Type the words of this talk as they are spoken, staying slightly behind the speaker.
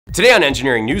Today on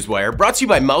Engineering Newswire, brought to you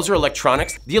by Mouser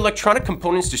Electronics, the electronic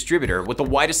components distributor with the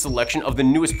widest selection of the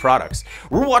newest products.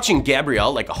 We're watching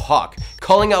Gabrielle like a hawk,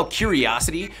 calling out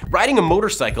curiosity, riding a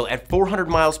motorcycle at 400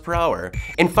 miles per hour,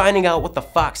 and finding out what the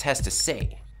fox has to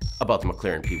say about the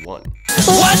McLaren P1.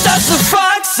 What does the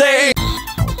fox say?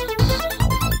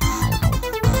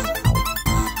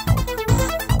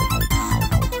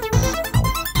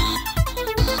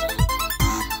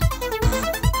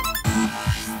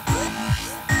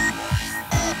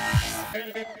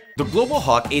 The Global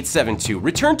Hawk 872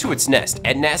 returned to its nest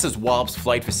at NASA's Wallops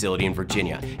flight facility in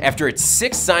Virginia after its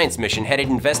sixth science mission headed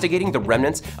investigating the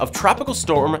remnants of Tropical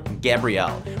Storm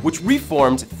Gabrielle, which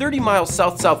reformed 30 miles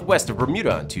south-southwest of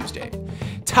Bermuda on Tuesday.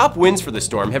 Top winds for the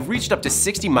storm have reached up to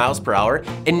 60 miles per hour,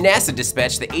 and NASA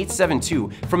dispatched the 872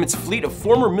 from its fleet of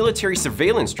former military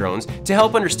surveillance drones to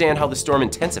help understand how the storm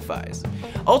intensifies.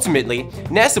 Ultimately,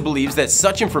 NASA believes that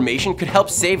such information could help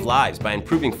save lives by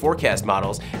improving forecast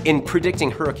models in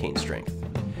predicting hurricane strength.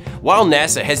 While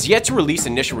NASA has yet to release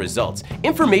initial results,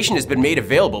 information has been made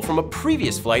available from a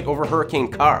previous flight over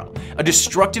Hurricane Carl, a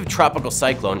destructive tropical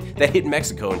cyclone that hit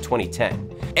Mexico in 2010.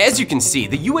 As you can see,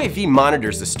 the UAV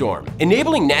monitors the storm,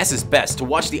 enabling NASA's best to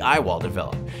watch the eye wall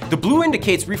develop. The blue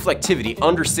indicates reflectivity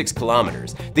under 6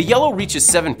 kilometers, the yellow reaches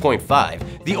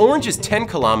 7.5, the orange is 10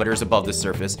 kilometers above the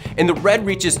surface, and the red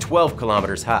reaches 12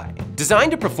 kilometers high.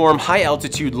 Designed to perform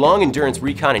high-altitude, long-endurance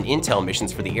recon and intel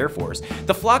missions for the Air Force,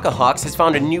 the flock of Hawks has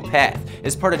found a new path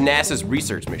as part of NASA's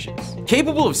research missions.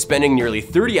 Capable of spending nearly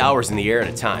 30 hours in the air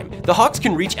at a time, the Hawks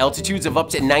can reach altitudes of up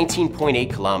to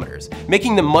 19.8 kilometers,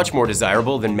 making them much more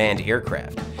desirable than manned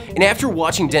aircraft. And after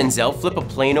watching Denzel flip a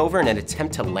plane over in an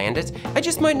attempt to land it, I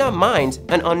just might not mind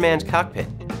an unmanned cockpit.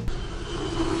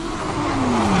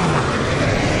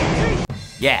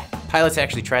 Yeah, pilots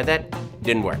actually tried that.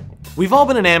 Didn't work. We've all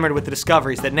been enamored with the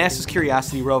discoveries that NASA's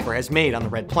Curiosity rover has made on the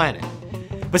Red Planet.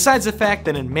 Besides the fact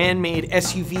that a man-made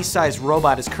SUV-sized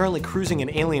robot is currently cruising an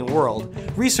alien world,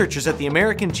 researchers at the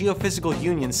American Geophysical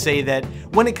Union say that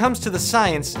when it comes to the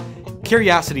science,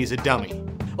 Curiosity is a dummy.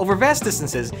 Over vast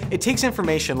distances, it takes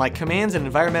information like commands and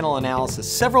environmental analysis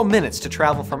several minutes to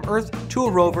travel from Earth to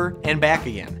a rover and back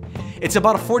again. It's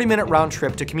about a 40-minute round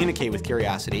trip to communicate with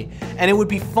Curiosity, and it would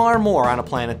be far more on a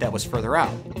planet that was further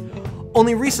out.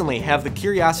 Only recently have the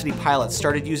Curiosity pilots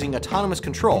started using autonomous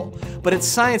control, but its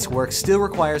science work still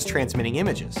requires transmitting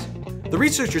images. The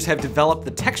researchers have developed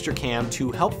the TextureCam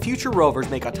to help future rovers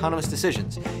make autonomous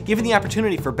decisions, giving the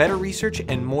opportunity for better research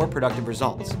and more productive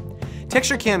results.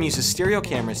 TextureCam uses stereo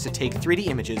cameras to take 3D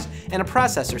images, and a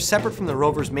processor separate from the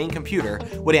rover's main computer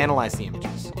would analyze the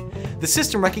images. The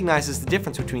system recognizes the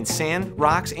difference between sand,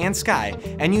 rocks, and sky,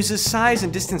 and uses size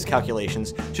and distance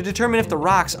calculations to determine if the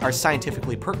rocks are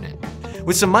scientifically pertinent.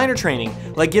 With some minor training,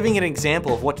 like giving it an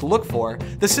example of what to look for,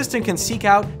 the system can seek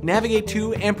out, navigate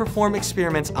to, and perform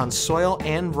experiments on soil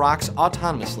and rocks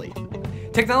autonomously.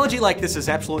 Technology like this is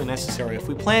absolutely necessary if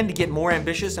we plan to get more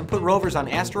ambitious and put rovers on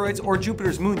asteroids or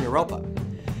Jupiter's moon Europa.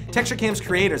 TextureCam's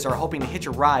creators are hoping to hitch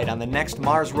a ride on the next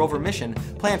Mars rover mission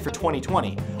planned for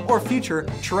 2020, or future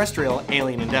terrestrial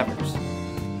alien endeavors.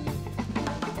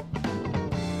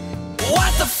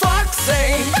 What the fox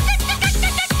say?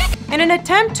 In an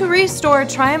attempt to restore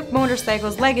Triumph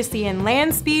Motorcycles' legacy in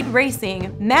land speed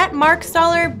racing, Matt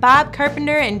Markstaller, Bob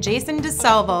Carpenter, and Jason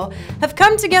DeSalvo have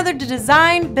come together to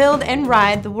design, build, and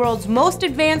ride the world's most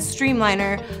advanced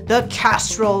streamliner, the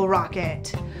Castrol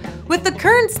rocket. With the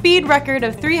current speed record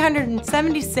of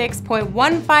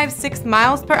 376.156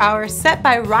 miles per hour set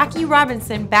by Rocky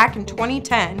Robinson back in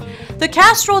 2010, the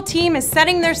Castrol team is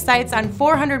setting their sights on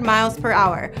 400 miles per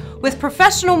hour, with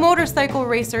professional motorcycle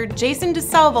racer Jason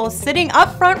DeSalvo sitting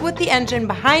up front with the engine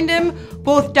behind him,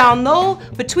 both down low,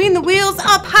 between the wheels,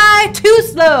 up high, too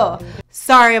slow.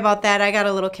 Sorry about that, I got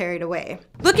a little carried away.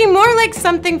 Looking more like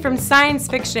something from science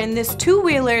fiction, this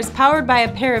two-wheeler is powered by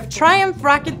a pair of Triumph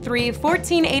Rocket 3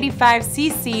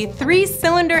 1485cc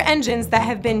 3-cylinder engines that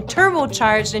have been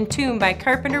turbocharged and tuned by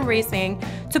Carpenter Racing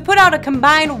to put out a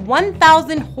combined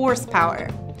 1,000 horsepower.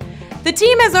 The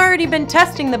team has already been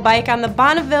testing the bike on the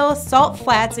Bonneville Salt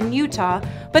Flats in Utah,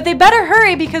 but they better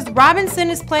hurry because Robinson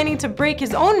is planning to break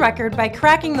his own record by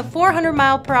cracking the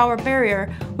 400-mile-per-hour barrier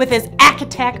with his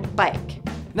Attack bike.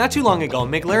 Not too long ago,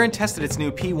 McLaren tested its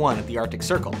new P1 at the Arctic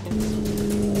Circle.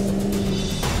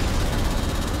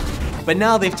 But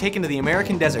now they've taken to the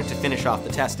American desert to finish off the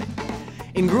testing.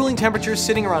 In grueling temperatures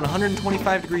sitting around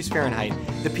 125 degrees Fahrenheit,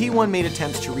 the P1 made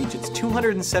attempts to reach its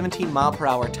 217 mile per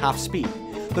hour top speed,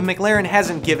 but McLaren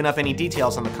hasn't given up any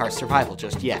details on the car's survival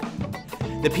just yet.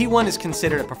 The P1 is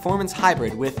considered a performance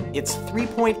hybrid with its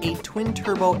 3.8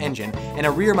 twin-turbo engine and a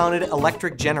rear-mounted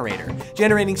electric generator,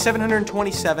 generating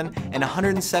 727 and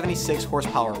 176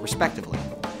 horsepower respectively.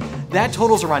 That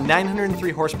totals around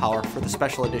 903 horsepower for the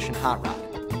special edition Hot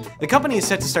Rod. The company is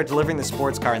set to start delivering the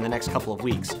sports car in the next couple of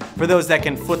weeks, for those that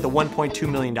can foot the $1.2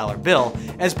 million bill,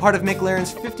 as part of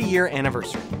McLaren's 50-year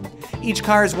anniversary. Each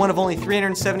car is one of only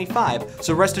 375,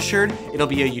 so rest assured, it'll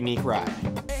be a unique ride.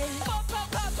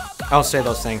 I'll say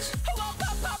those things.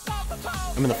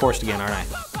 I'm in the forest again, aren't I?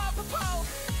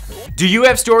 Do you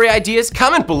have story ideas?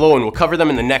 Comment below and we'll cover them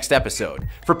in the next episode.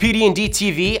 For PD&D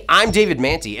TV, I'm David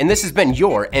Manti, and this has been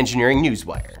your Engineering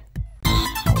Newswire.